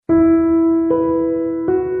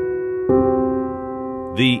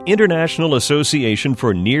The International Association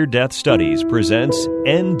for Near-Death Studies presents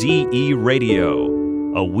NDE Radio,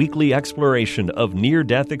 a weekly exploration of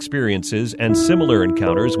near-death experiences and similar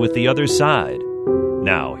encounters with the other side.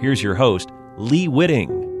 Now, here's your host, Lee Whitting.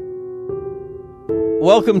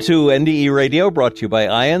 Welcome to NDE Radio, brought to you by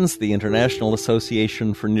IANS, the International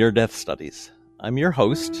Association for Near-Death Studies. I'm your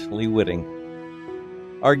host, Lee Whitting.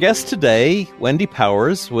 Our guest today, Wendy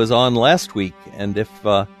Powers, was on last week, and if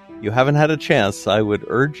you haven't had a chance, I would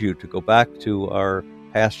urge you to go back to our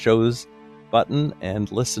past shows button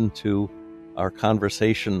and listen to our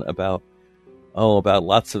conversation about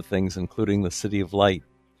lots of things, including the City of Light.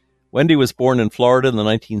 Wendy was born in Florida in the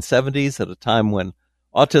 1970s at a time when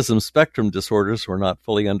autism spectrum disorders were not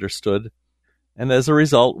fully understood. And as a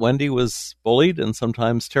result, Wendy was bullied and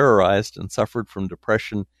sometimes terrorized and suffered from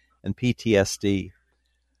depression and PTSD.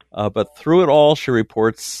 But through it all, she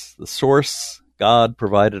reports the source, God,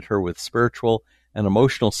 provided her with spiritual and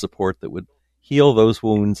emotional support that would heal those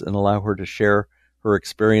wounds and allow her to share her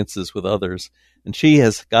experiences with others. And she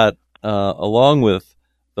has got, along with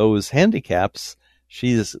those handicaps,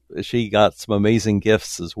 she got some amazing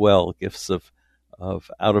gifts as well, gifts of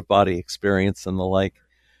out-of-body experience and the like.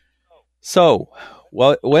 So,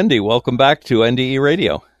 Wendy, welcome back to NDE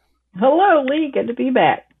Radio. Hello, Lee. Good to be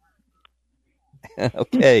back.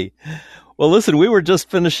 Okay. Well, listen, we were just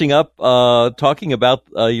finishing up talking about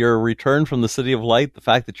your return from the City of Light, the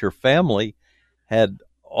fact that your family had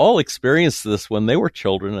all experienced this when they were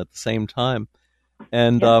children at the same time.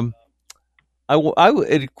 And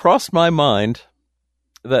it crossed my mind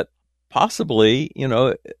that possibly,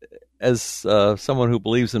 as someone who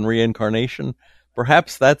believes in reincarnation,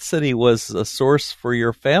 perhaps that city was a source for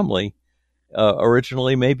your family.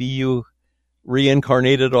 Originally, maybe you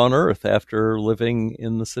reincarnated on Earth after living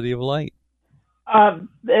in the City of Light.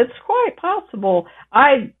 It's quite possible.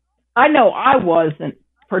 I know I wasn't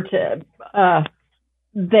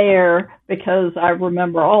there because I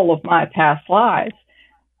remember all of my past lives,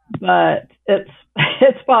 but it's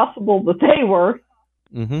possible that they were.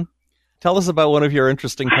 Mm-hmm. Tell us about one of your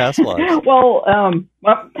interesting past lives. Well,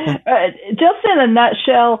 just in a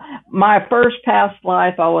nutshell, my first past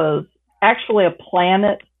life, I was actually a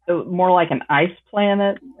planet, more like an ice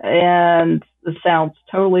planet, and it sounds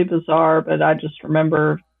totally bizarre, but I just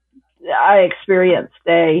remember I experienced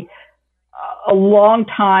a long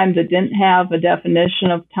time that didn't have a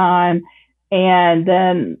definition of time, and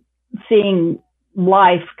then seeing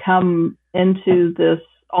life come into this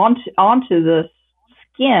onto this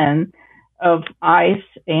skin of ice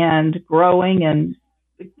and growing and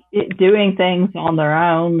doing things on their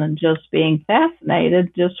own and just being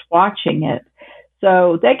fascinated, just watching it.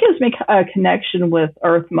 So that gives me a connection with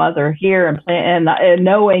Earth Mother here, and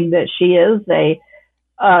knowing that she is a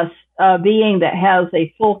being that has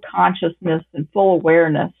a full consciousness and full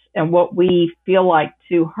awareness and what we feel like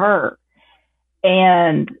to her.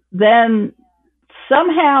 And then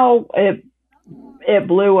somehow it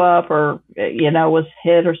blew up, or was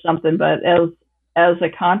hit or something. But as a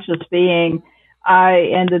conscious being,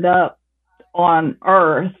 I ended up on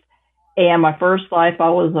Earth. And my first life,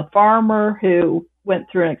 I was a farmer who went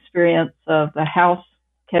through an experience of the house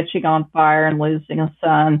catching on fire and losing a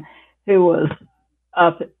son who was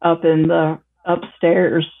up in the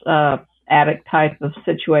upstairs attic type of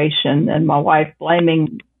situation, and my wife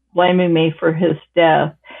blaming me for his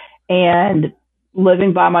death, and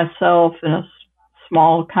living by myself in a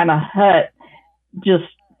small kind of hut,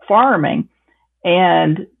 just farming.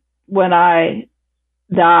 And when I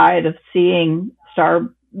died of seeing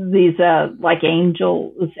these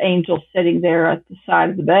angels sitting there at the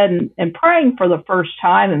side of the bed and praying for the first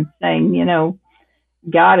time and saying,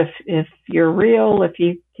 God, if you're real, if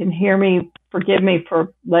you can hear me, forgive me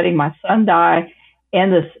for letting my son die.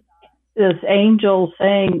 And this angel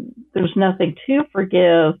saying there's nothing to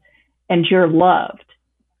forgive and you're loved.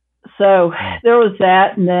 So there was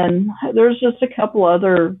that, and then there's just a couple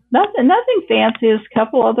other, nothing fancy, just a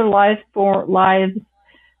couple other lives,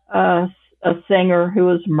 a singer who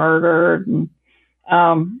was murdered, and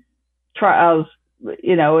I was,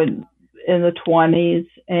 in the 20s,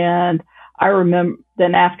 and I remember.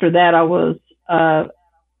 Then after that, I was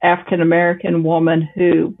African American woman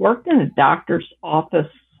who worked in a doctor's office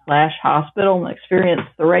 / hospital and experienced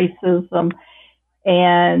the racism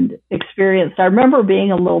and I remember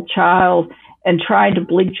being a little child and trying to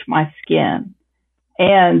bleach my skin,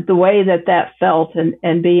 and the way that felt,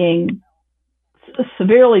 and being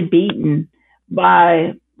severely beaten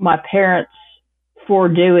by my parents for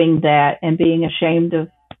doing that and being ashamed of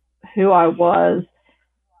who I was.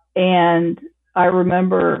 And I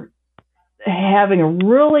remember having a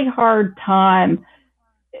really hard time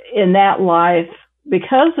in that life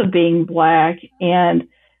because of being Black, and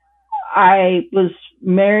I was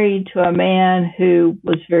married to a man who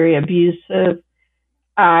was very abusive.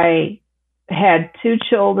 I had 2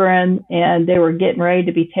 children, and they were getting ready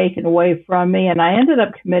to be taken away from me, and I ended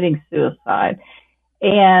up committing suicide.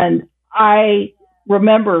 And I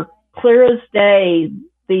remember clear as day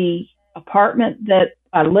the apartment that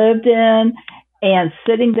I lived in, and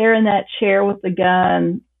sitting there in that chair with the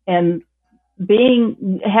gun, and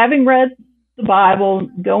having read the Bible,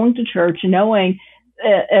 going to church, knowing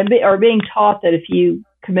or being taught that if you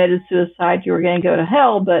committed suicide, you were going to go to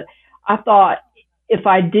hell. But I thought, if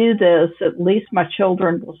I do this, at least my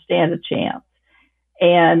children will stand a chance.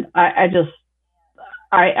 And I just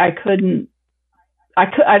couldn't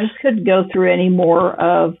go through any more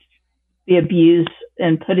of the abuse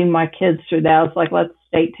and putting my kids through that. I was like, let the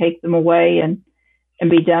state take them away and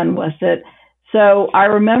be done with it. So I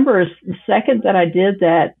remember the second that I did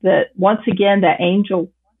that once again, that angel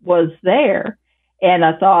was there. And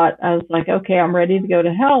I was like, okay, I'm ready to go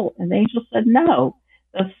to hell. And the angel said, no,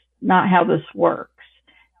 that's not how this works.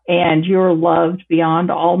 And you're loved beyond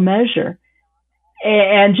all measure.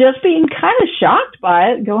 And just being kind of shocked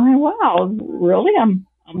by it, going, wow, really? I'm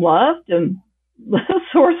loved? And the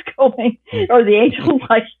source going, or the angel's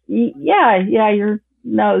like, yeah, you're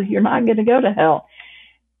not going to go to hell.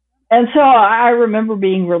 And so I remember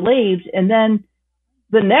being relieved. And then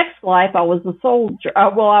the next life, I was a soldier. I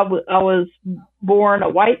was born a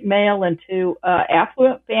white male into an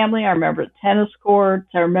affluent family. I remember the tennis courts.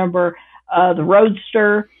 I remember the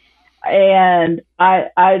Roadster. And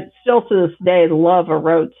I still to this day love a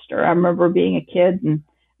Roadster. I remember being a kid and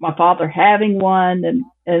my father having one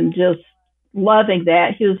and just loving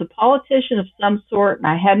that. He was a politician of some sort, and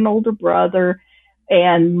I had an older brother.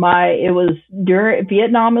 And it was during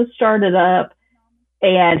Vietnam had started up,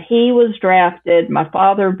 and he was drafted. My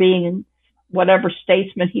father, being whatever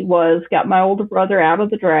statesman he was, got my older brother out of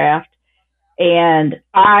the draft, and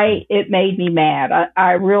it made me mad.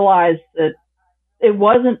 I realized that it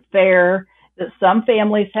wasn't fair that some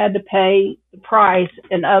families had to pay the price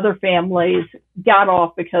and other families got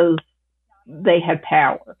off because they had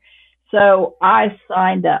power. So I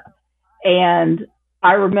signed up, and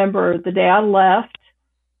I remember the day I left,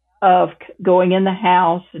 of going in the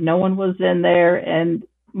house, and no one was in there, and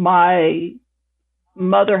my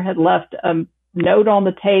mother had left a note on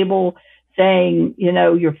the table saying,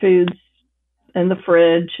 your food's in the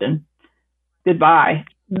fridge and goodbye.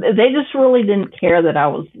 They just really didn't care that I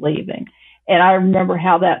was leaving. And I remember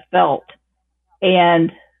how that felt.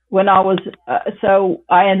 And when I was, so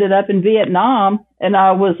I ended up in Vietnam, and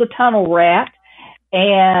I was a tunnel rat.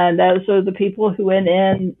 And those are the people who went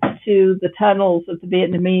into the tunnels that the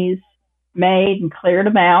Vietnamese made and cleared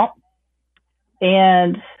them out.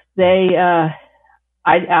 And I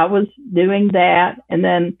was doing that. And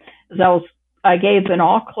then as I gave an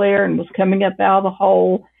all clear and was coming up out of the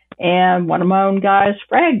hole, and one of my own guys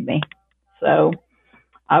fragged me. So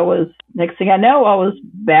next thing I know, I was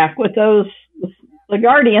back with the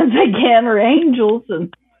guardians again, or angels.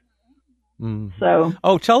 And so.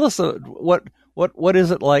 Oh, tell us what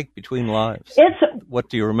is it like between lives? What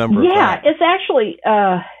do you remember? Yeah, it's actually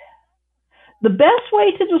the best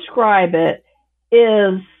way to describe it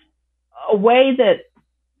is a way that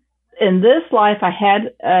in this life I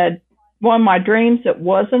had one of my dreams that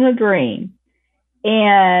wasn't a dream,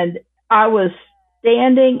 and I was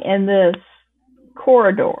standing in this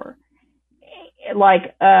corridor,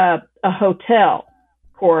 like a hotel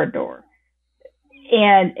corridor,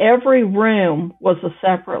 and every room was a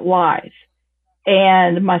separate life.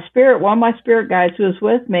 And one of my spirit guides who was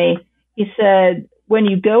with me, he said, when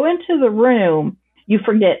you go into the room, you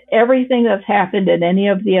forget everything that's happened in any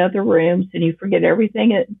of the other rooms, and you forget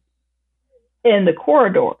everything in the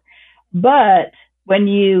corridor. But when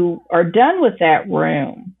you are done with that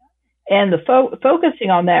room and focusing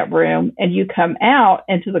on that room, and you come out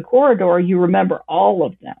into the corridor, you remember all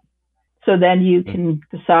of them. So then you can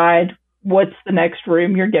decide what's the next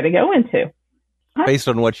room you're going to go into. Based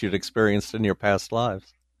on what you'd experienced in your past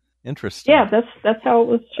lives. Interesting. Yeah, that's how it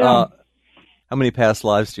was shown. How many past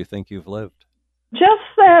lives do you think you've lived? Just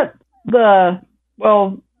that the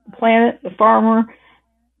planet, the farmer,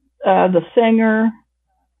 the singer,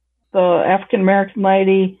 the African American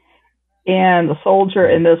lady, and the soldier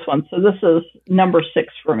in this one. So this is number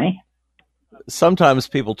 6 for me. Sometimes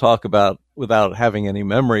people talk about, without having any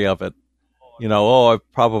memory of it,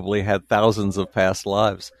 I've probably had thousands of past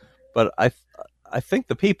lives. But I think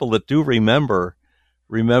the people that do remember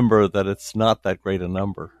that it's not that great a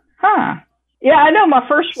number. Huh. Yeah, I know my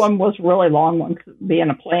first one was a really long one,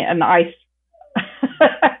 being an ice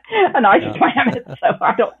an ice planet. So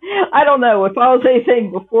I don't know if I was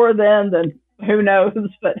anything before then who knows,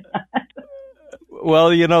 but. Well,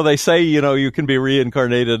 they say, you can be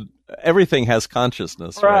reincarnated. Everything has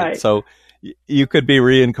consciousness, right? So you could be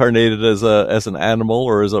reincarnated as an animal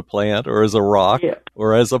or as a plant or as a rock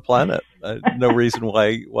or as a planet. No reason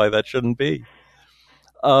why that shouldn't be.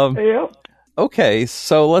 Okay,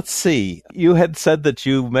 so let's see. You had said that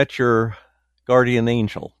you met your guardian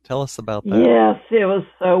angel. Tell us about that. Yes, it was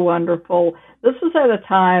so wonderful. This was at a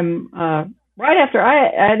time right after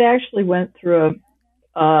I'd actually went through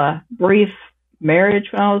a brief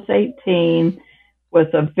marriage when I was 18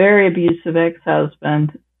 with a very abusive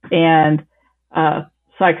ex-husband and a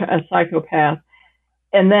psychopath,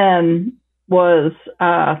 and then went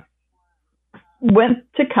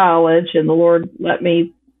to college, and the Lord let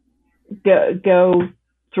me go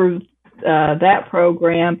through that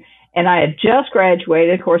program, and I had just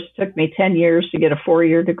graduated. Of course, it took me 10 years to get a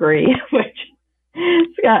 4-year degree, which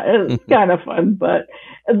is kind of fun, but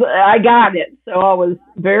I got it, so I was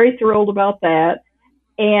very thrilled about that.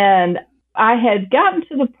 And I had gotten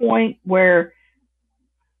to the point where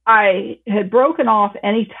I had broken off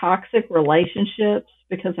any toxic relationships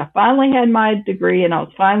because I finally had my degree and I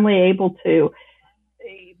was finally able to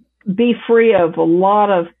be free of a lot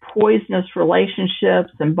of poisonous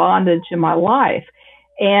relationships and bondage in my life.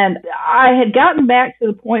 And I had gotten back to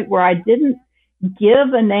the point where I didn't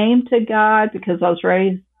give a name to God because I was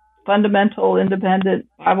raised fundamental, independent,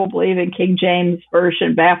 Bible-believing, King James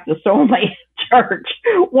Version, Baptist-only church,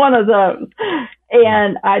 one of those.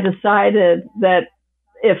 And I decided that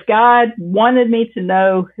if God wanted me to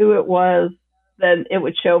know who it was, then it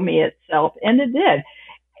would show me itself. And it did.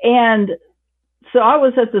 And so I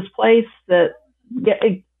was at this place that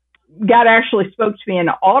God actually spoke to me in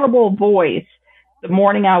an audible voice the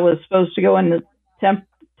morning I was supposed to go in the temp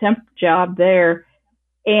job there.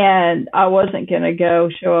 And I wasn't going to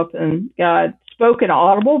show up, and God spoke in an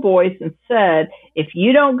audible voice and said, if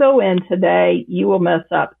you don't go in today, you will mess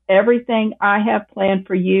up everything I have planned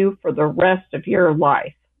for you for the rest of your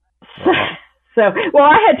life. So,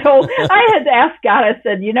 I had asked God, I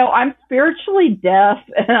said, I'm spiritually deaf.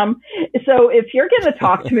 And so if you're going to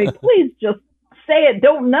talk to me, please just say it.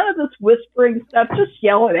 None of this whispering stuff, just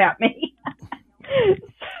yell it at me.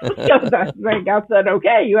 So God said,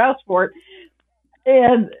 okay, you asked for it.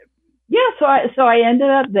 And so I ended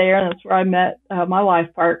up there, and that's where I met my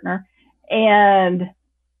life partner. And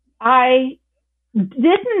I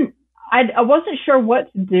wasn't sure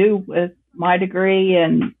what to do with my degree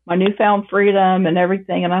and my newfound freedom and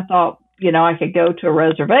everything. And I thought, I could go to a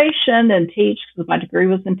reservation and teach because my degree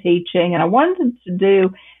was in teaching. And I wanted to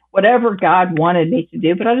do whatever God wanted me to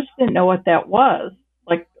do, but I just didn't know what that was.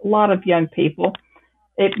 Like a lot of young people.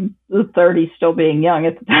 The 30s still being young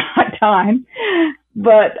at the time.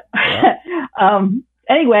 But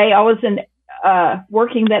anyway, I was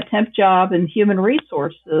working that temp job in human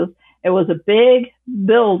resources. It was a big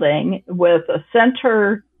building with a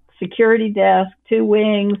center security desk, 2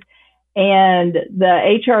 wings, and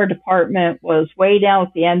the HR department was way down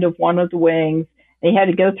at the end of one of the wings. They had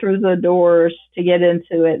to go through the doors to get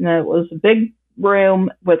into it, and it was a big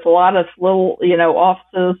room with a lot of little,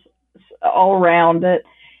 offices all around it.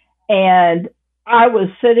 And I was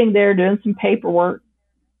sitting there doing some paperwork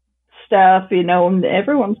stuff, and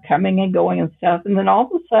everyone's coming and going and stuff. And then all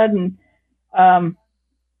of a sudden,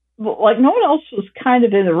 like no one else was kind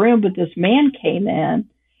of in the room, but this man came in,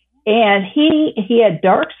 and he had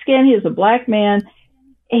dark skin. He was a black man.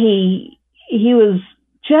 He was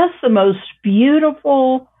just the most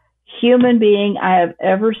beautiful human being I have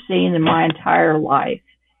ever seen in my entire life.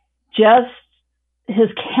 Just his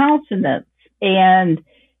countenance and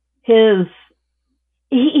he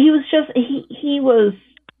was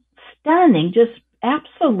stunning, just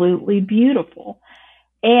absolutely beautiful.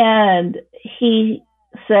 And he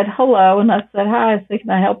said hello, and I said hi. I said, can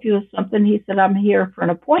I help you with something? He said, I'm here for an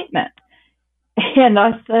appointment. And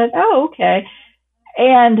I said, oh, okay.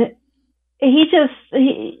 And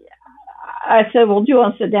I said, well, do you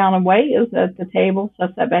want to sit down and wait? It was at the table. So I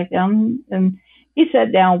sat back down, and he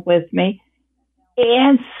sat down with me.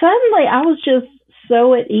 And suddenly I was just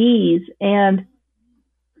so at ease, and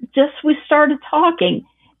we started talking.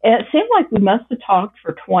 And it seemed like we must have talked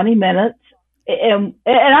for 20 minutes. And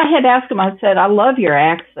I had asked him, I said, I love your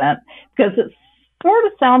accent, because it sort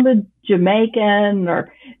of sounded Jamaican,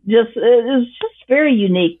 or it was just very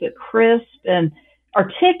unique, but crisp and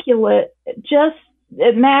articulate.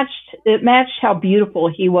 It matched how beautiful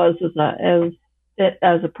he was as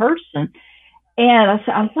a person. And I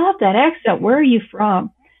said, I love that accent. Where are you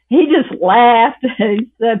from? He just laughed and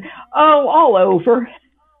he said, oh, all over.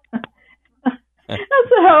 I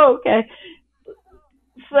said, oh, okay.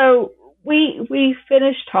 So we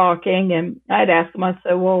finished talking, and I'd asked him, I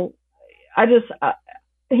said, well,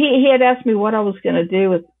 he had asked me what I was going to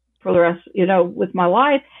do for the rest, with my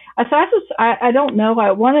life. I said, I don't know.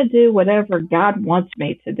 I want to do whatever God wants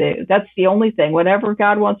me to do. That's the only thing. Whatever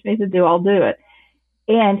God wants me to do, I'll do it.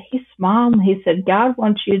 And he smiled and he said, God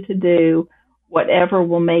wants you to do whatever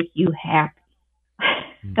will make you happy.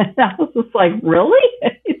 And I was just like, really?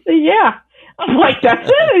 He said, yeah. I was like, that's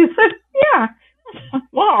it? He said, yeah.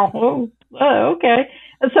 Wow. Okay.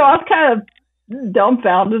 And so I was kind of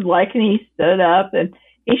dumbfounded, and he stood up and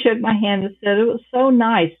he shook my hand and said, it was so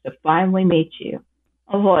nice to finally meet you.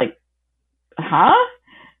 I was like, huh?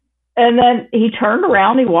 And then he turned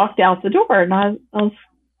around, he walked out the door, and I was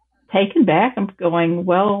taken back. I'm going,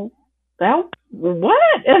 well,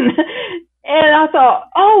 what? And I thought,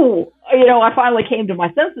 I finally came to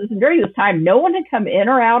my senses. And during this time, no one had come in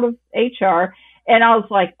or out of HR. And I was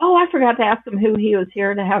like, I forgot to ask him who he was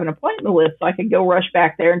here to have an appointment with, so I could go rush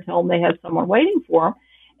back there and tell him they had someone waiting for him.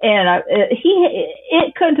 And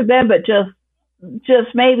it couldn't have been but just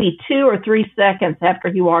maybe 2 or 3 seconds after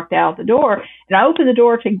he walked out the door. And I opened the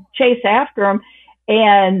door to chase after him,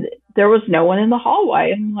 and there was no one in the hallway.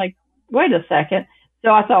 And I'm like, wait a second. So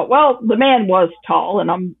I thought, well, the man was tall, and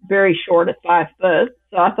I'm very short at 5 foot.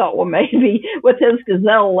 So I thought, well, maybe with his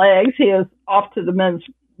gazelle legs, he was off to the men's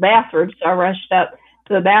bathroom. So I rushed up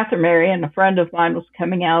to the bathroom area, and a friend of mine was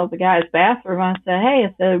coming out of the guy's bathroom. I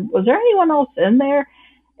said, was there anyone else in there?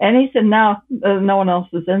 And he said, no one else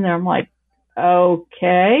is in there. I'm like,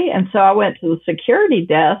 okay. And so I went to the security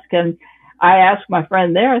desk, and I asked my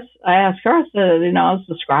friend there, I said, I was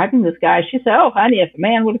describing this guy. She said, oh, honey, if a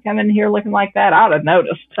man would have come in here looking like that, I'd have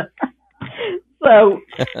noticed. So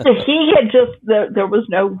he had there was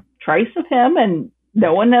no trace of him, and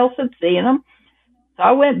no one else had seen him. So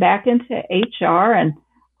I went back into HR, and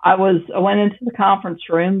I went into the conference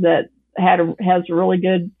room that has a really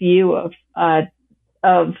good view of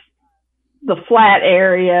the flat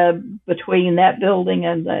area between that building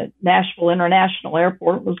and the Nashville International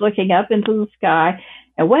Airport. Was looking up into the sky,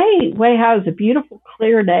 and way high was a beautiful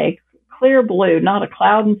clear day, clear blue, not a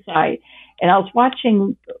cloud in sight. And I was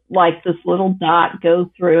watching this little dot go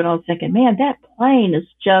through, and I was thinking, man, that plane is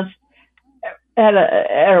just at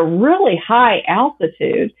a really high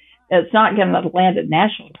altitude. It's not going to land at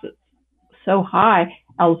Nashville because it's so high.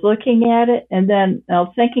 I was looking at it, and then I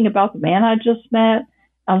was thinking about the man I just met.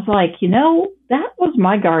 I was like, that was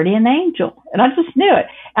my guardian angel. And I just knew it.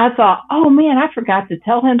 I thought, oh, man, I forgot to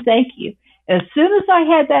tell him thank you. As soon as I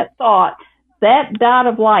had that thought, that dot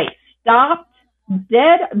of light stopped,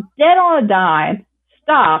 dead on a dime,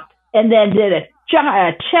 stopped, and then did a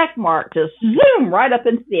check mark, just zoom right up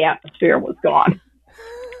into the atmosphere and was gone.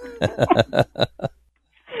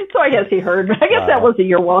 So I guess he heard me. I guess that was a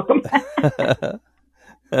you're welcome.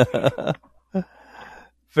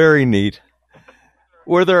 Very neat.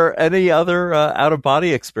 Were there any other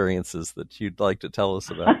out-of-body experiences that you'd like to tell us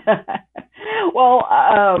about? Well,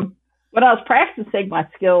 when I was practicing my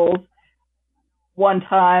skills one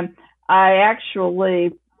time, I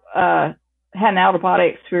actually had an out-of-body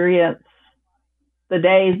experience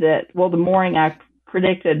the morning I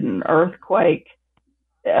predicted an earthquake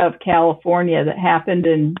of California that happened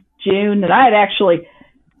in June. And I had actually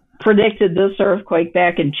predicted this earthquake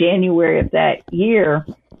back in January of that year.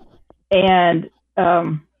 And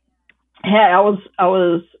I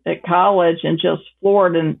was at college and just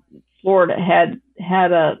floored, and Florida had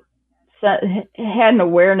an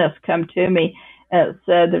awareness come to me, and it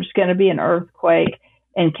said there's going to be an earthquake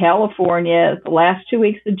in California the last 2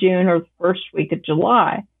 weeks of June or the first week of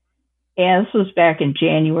July. And this was back in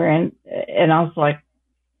January, and I was like,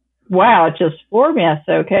 wow, it just floored me. I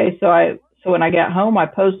said, okay. So when I got home, I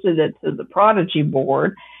posted it to the Prodigy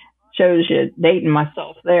board. Shows you dating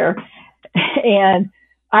myself there. And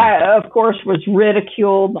I, of course, was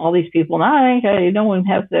ridiculed. All these people, no one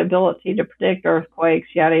has the ability to predict earthquakes,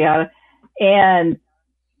 yada, yada. And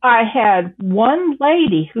I had one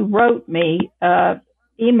lady who wrote me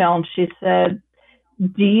email, and she said,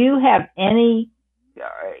 do you have any,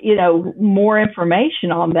 more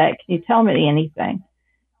information on that? Can you tell me anything?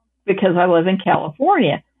 Because I live in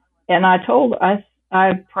California. And I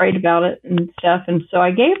prayed about it and stuff. And so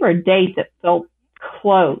I gave her a date that felt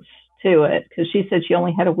close to it, because she said she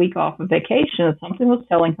only had a week off of vacation, and something was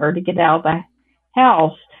telling her to get out of the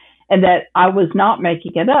house, and that I was not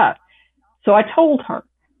making it up. So I told her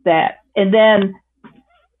that. And then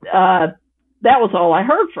that was all I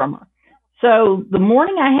heard from her. So the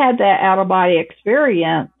morning I had that out-of-body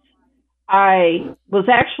experience, I was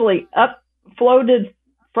actually floated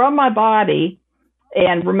from my body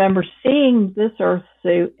and remember seeing this Earth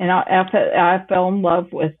suit, and I fell in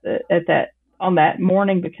love with it on that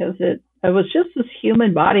morning because it was just this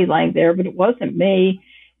human body laying there, but it wasn't me.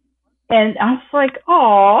 And I was like,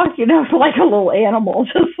 oh, like a little animal,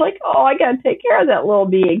 just like, oh, I got to take care of that little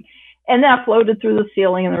being. And then I floated through the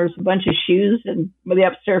ceiling, and there was a bunch of shoes in the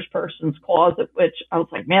upstairs person's closet, which I was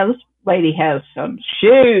like, man, this lady has some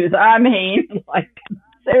shoes. I mean, like,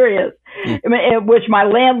 serious. I mean, which my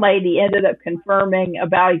landlady ended up confirming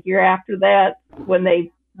about a year after that when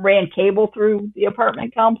they ran cable through the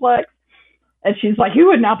apartment complex. And she's like, you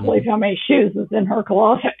would not believe how many shoes is in her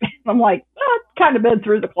closet. I'm like, I've kind of been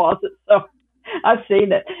through the closet, so I've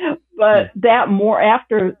seen it. But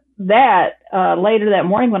after that, later that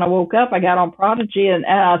morning when I woke up, I got on Prodigy and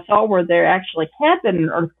I saw where there actually had been an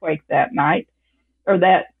earthquake that night or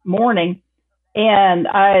that morning. And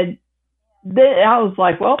I was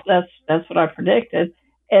like, well, that's what I predicted.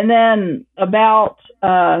 And then about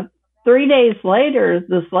 3 days later,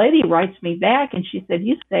 this lady writes me back and she said,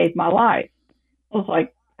 you saved my life. I was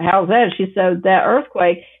like, how's that? She said that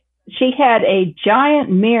earthquake, she had a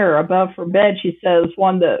giant mirror above her bed. She says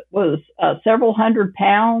one that was several hundred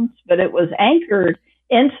pounds, but it was anchored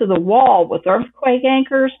into the wall with earthquake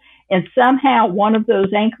anchors. And somehow one of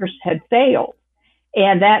those anchors had failed.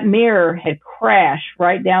 And that mirror had crashed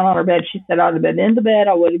right down on her bed. She said, I'd have been in the bed,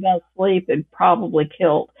 I would have been asleep and probably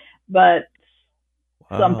killed. But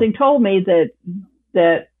something told me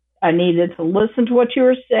that I needed to listen to what you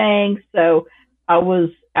were saying. So I was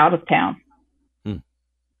out of town.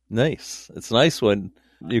 Nice. It's nice when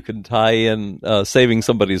you can tie in saving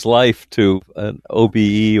somebody's life to an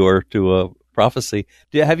OBE or to a prophecy.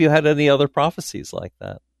 Have you had any other prophecies like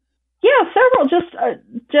that? Yeah, several.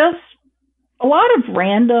 Just a lot of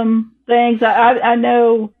random things. I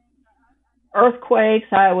know earthquakes.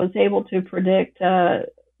 I was able to predict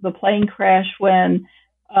the plane crash when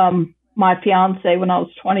my fiance, when I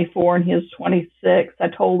was 24 and he was 26, I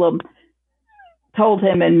told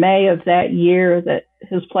him in May of that year that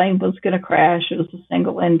his plane was going to crash. It was a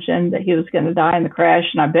single engine, that he was going to die in the crash.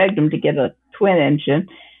 And I begged him to get a twin engine.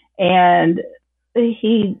 And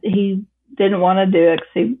he didn't want to do it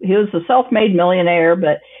because he was a self-made millionaire,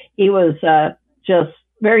 but he was just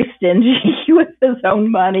very stingy with his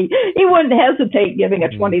own money. He wouldn't hesitate giving a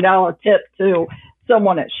 $20 tip to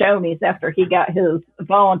someone at Shoney's after he got his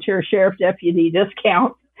volunteer sheriff deputy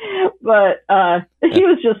discount. But he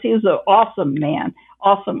was an awesome man,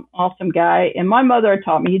 awesome guy. And my mother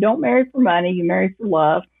taught me, you don't marry for money, you marry for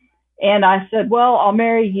love. And I said, well, I'll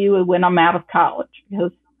marry you when I'm out of college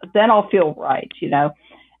because then I'll feel right,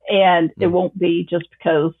 and it won't be just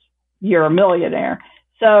because you're a millionaire.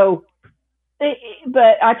 So,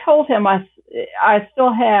 but I told him I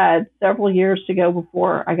still had several years to go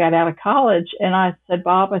before I got out of college. And I said,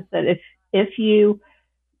 Bob, if you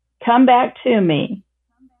come back to me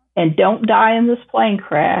and don't die in this plane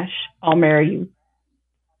crash, I'll marry you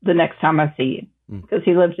the next time I see you. Because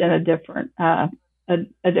he lived in a different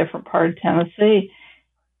part of Tennessee.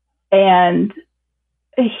 And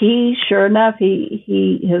he, sure enough,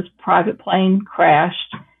 his private plane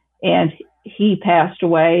crashed and he passed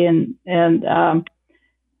away, and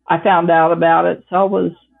I found out about it. So I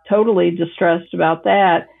was totally distressed about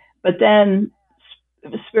that. But then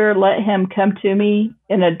Spirit let him come to me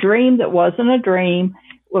in a dream that wasn't a dream.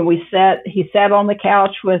 When he sat on the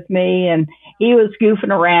couch with me and he was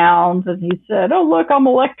goofing around and he said, oh, look, I'm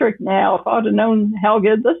electric now. If I'd have known how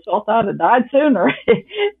good this felt, I'd have died sooner.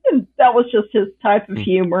 And that was just his type of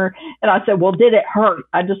humor. And I said, well, did it hurt?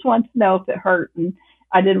 I just wanted to know if it hurt. And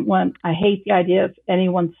I hate the idea of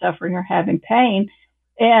anyone suffering or having pain.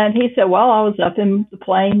 And he said, well, I was up in the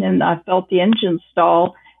plane and I felt the engine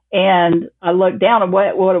stall. And I looked down, and what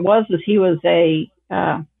it was is he was a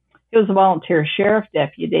volunteer sheriff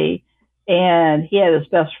deputy, and he had his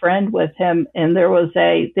best friend with him. And they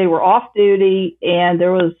were off duty, and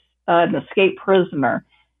there was an escaped prisoner.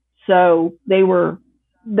 So they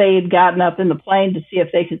had gotten up in the plane to see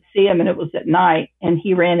if they could see him, and it was at night, and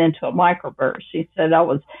he ran into a microburst. He said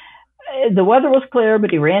the weather was clear,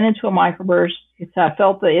 but he ran into a microburst. He said, I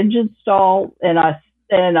felt the engine stall, and I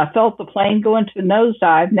felt the plane go into a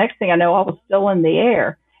nosedive. Next thing I know, I was still in the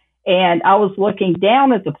air. And I was looking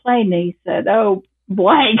down at the plane, and he said, oh,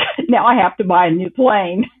 blank, now I have to buy a new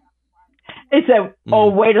plane. He said,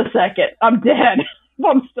 oh, wait a second, I'm dead. If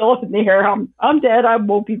I'm still up in the air, I'm dead. I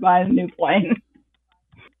won't be buying a new plane.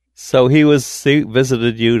 So he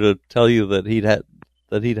visited you to tell you that he'd had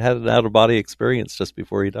an out-of-body experience just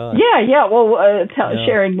before he died. Yeah. Well,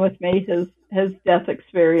 sharing with me his death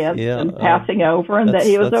experience and passing over, and that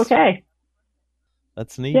he was okay.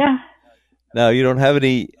 That's neat. Yeah. Now, you don't have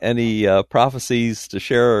any prophecies to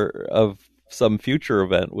share of some future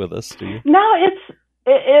event with us, do you? No,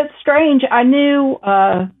 it's strange. I knew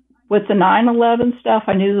with the 9/11 stuff,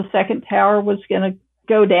 I knew the second tower was going to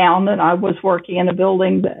go down, and I was working in a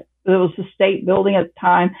building that it was a state building at the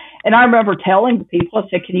time. And I remember telling people, I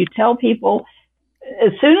said, "Can you tell people?"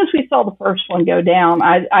 As soon as we saw the first one go down,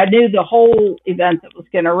 I knew the whole event that was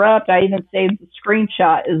going to erupt. I even saved the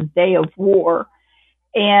screenshot as Day of War,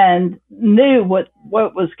 and knew what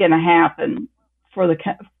was going to happen for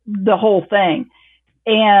the whole thing.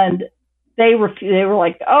 And they were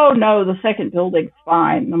like, "Oh no, the second building's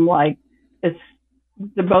fine." And I'm like,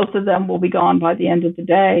 both of them will be gone by the end of the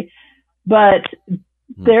day. But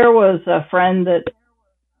there was a friend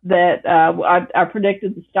that I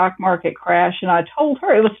predicted the stock market crash, and I told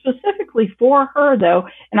her, it was specifically for her though,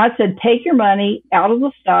 and I said, take your money out of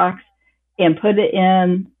the stocks and put it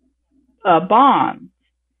in bonds.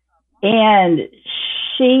 And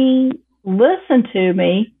she listened to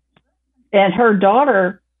me, and her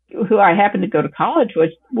daughter, who I happened to go to college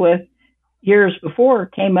with years before,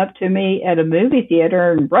 came up to me at a movie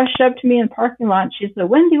theater and rushed up to me in the parking lot. And she said,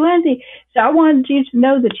 Wendy, so I wanted you to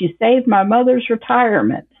know that you saved my mother's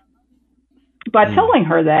retirement by telling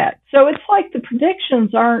her that. So it's like the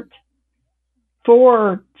predictions aren't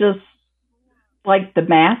for just like the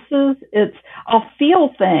masses. It's I'll feel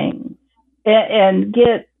things and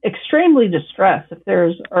get extremely distressed if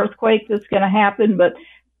there's an earthquake that's going to happen, but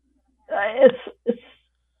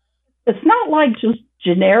it's not like just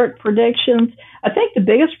generic predictions. I think the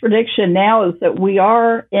biggest prediction now is that we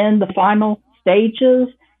are in the final stages,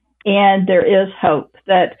 and there is hope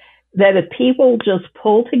that if people just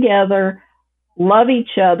pull together, love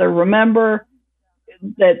each other. Remember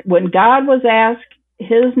that when God was asked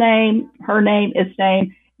his name, her name, its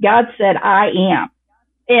name, God said, I am.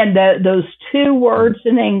 And those two words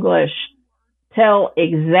in English tell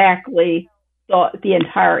exactly the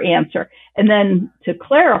entire answer. And then to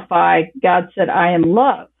clarify, God said, I am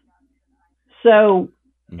love. So,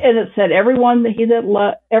 and it said, everyone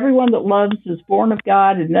that loves is born of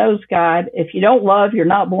God and knows God. If you don't love, you're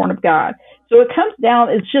not born of God. So it comes down,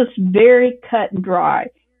 it's just very cut and dry.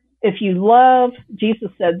 If you love,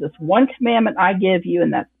 Jesus said, this one commandment I give you,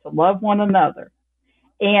 and that's to love one another.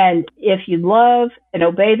 And if you love and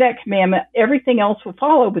obey that commandment, everything else will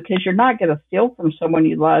follow, because you're not going to steal from someone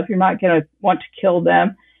you love. You're not going to want to kill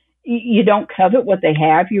them. You don't covet what they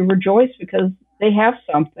have. You rejoice because they have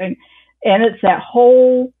something. And it's that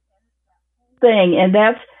whole thing. And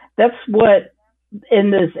that's what,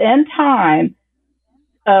 in this end time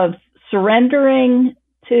of surrendering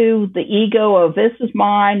to the ego of this is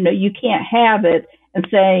mine, no, you can't have it, and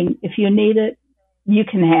saying, if you need it, you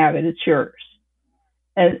can have it. It's yours.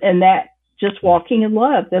 And that just walking in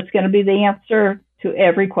love, that's going to be the answer to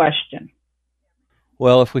every question.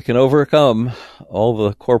 Well, if we can overcome all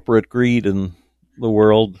the corporate greed in the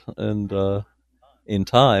world and in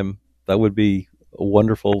time, that would be a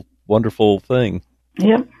wonderful, wonderful thing.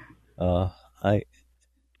 Yep.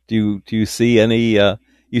 Do you see any?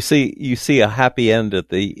 You see a happy end at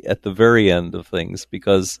the very end of things,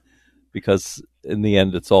 because in the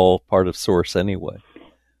end it's all part of Source anyway.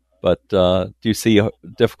 But do you see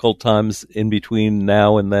difficult times in between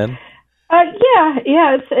now and then?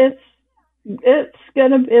 Yeah.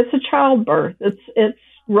 It's a childbirth. It's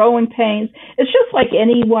growing pains. It's just like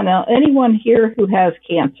anyone here who has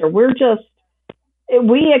cancer. We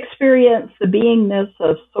experience the beingness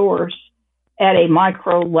of Source at a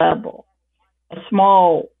micro level, a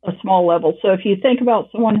small level. So if you think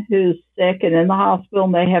about someone who's sick and in the hospital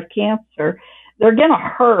and they have cancer, they're going to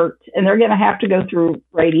hurt, and they're going to have to go through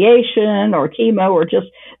radiation or chemo, or just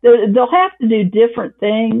they'll have to do different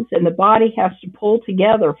things, and the body has to pull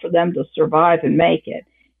together for them to survive and make it.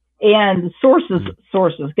 And Source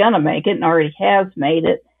is going to make it, and already has made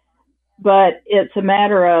it, but it's a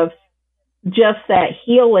matter of just that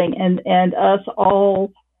healing, and us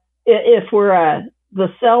all. If we're the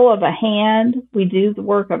cell of a hand, we do the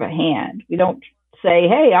work of a hand. We don't say,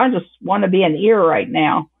 "Hey, I just want to be an ear right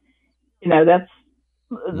now."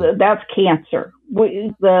 That's cancer.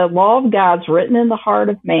 The law of God's written in the heart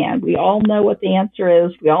of man. We all know what the answer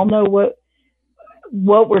is. We all know what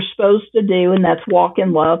we're supposed to do, and that's walk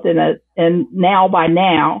in love and now by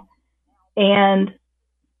now. And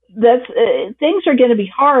that's things are going to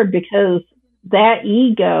be hard, because that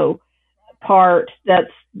ego part,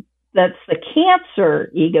 that's the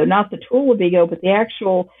cancer ego, not the tool of ego, but the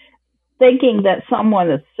actual thinking that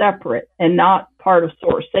someone is separate and not part of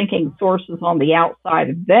Source, thinking Source is on the outside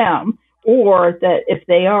of them, or that if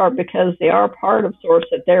they are, because they are part of Source,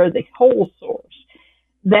 that they're the whole Source.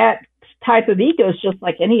 That type of ego is just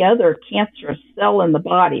like any other cancerous cell in the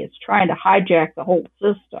body. It's trying to hijack the whole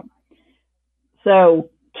system. So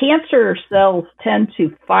cancer cells tend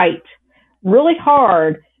to fight really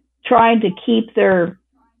hard trying to keep their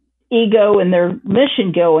ego and their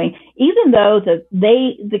mission going, even though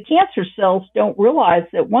the cancer cells don't realize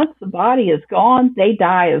that once the body is gone, they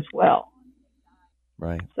die as well.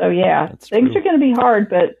 Right. So yeah, That's things true. are going to be hard,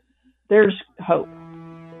 but there's hope.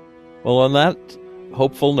 Well, on that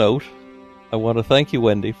hopeful note, I want to thank you,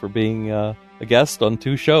 Wendy, for being a guest on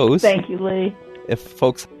 2 shows. Thank you, Lee. If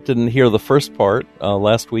folks didn't hear the first part,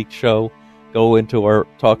 last week's show, go into our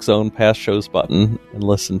Talk Zone Past Shows button and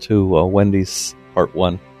listen to Wendy's part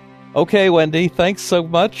 1. Okay, Wendy, thanks so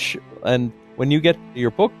much. And when you get your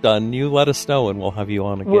book done, you let us know and we'll have you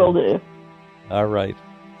on again. Will do. All right.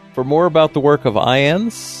 For more about the work of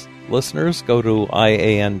IANDS, listeners, go to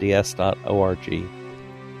iands.org.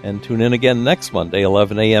 And tune in again next Monday,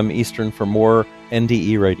 11 a.m. Eastern, for more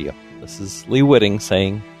NDE Radio. This is Lee Witting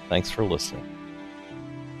saying thanks for listening.